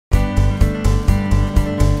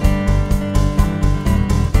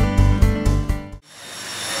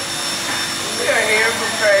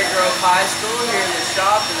High School here in the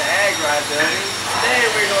shop in the Ag Ride building. Today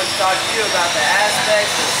we're going to talk to you about the aspects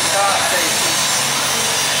of shop safety.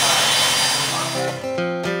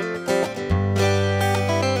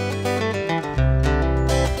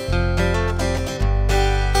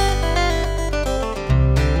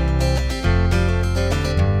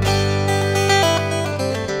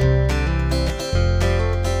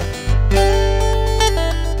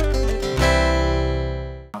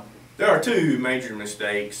 There are two major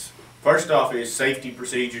mistakes. First off is safety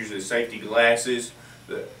procedures and safety glasses.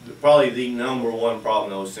 Probably the number one problem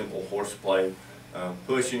though is simple horseplay.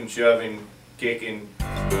 Pushing, shoving, kicking.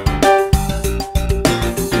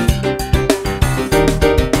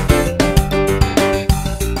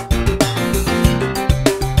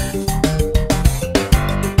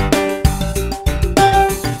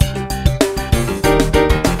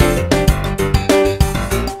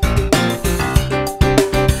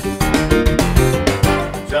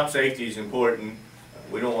 Shop safety is important.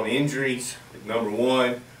 We don't want injuries, number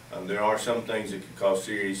one. There are some things that could cause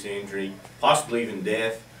serious injury, possibly even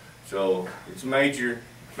death. So it's a major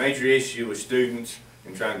issue with students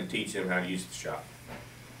and trying to teach them how to use the shop.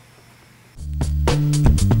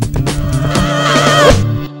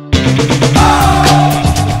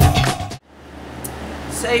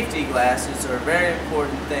 Safety glasses are a very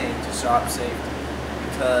important thing to shop safety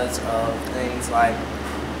because of things like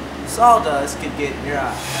sawdust could get in your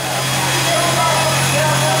eye.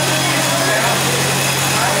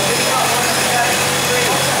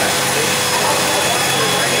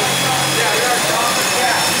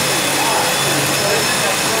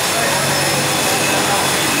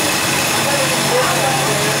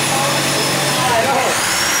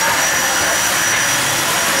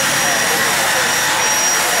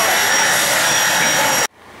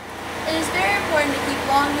 It is very important to keep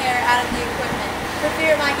long hair out of the equipment for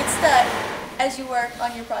fear it might get stuck as you work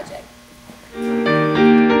on your project.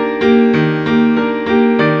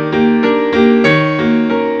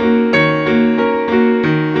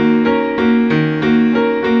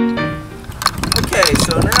 Okay,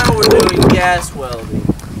 so now we're doing gas welding.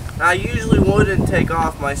 I usually wouldn't take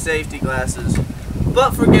off my safety glasses,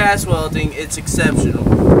 but for gas welding it's exceptional.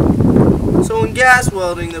 So in gas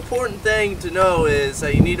welding, the important thing to know is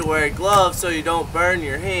that you need to wear gloves so you don't burn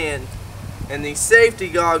your hand, and these safety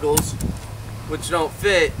goggles, which don't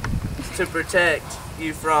fit, to protect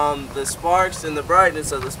you from the sparks and the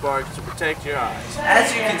brightness of the sparks to protect your eyes.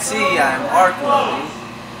 As you can see, I'm arc welding,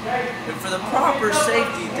 and for the proper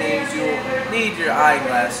safety things, you'll need your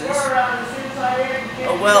eyeglasses,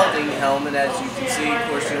 a welding helmet, as you can see, of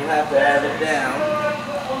course you'll have to have it down,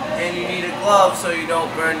 and you need a glove so you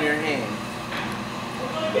don't burn your hand.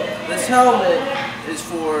 This helmet is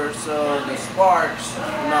so the sparks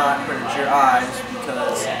will not hurt your eyes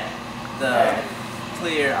because the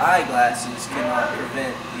clear eyeglasses cannot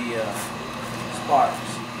prevent the sparks.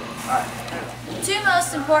 Alright. Two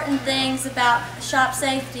most important things about shop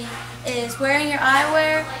safety is wearing your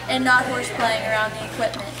eyewear and not horseplaying around the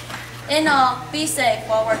equipment. In all, be safe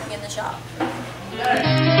while working in the shop.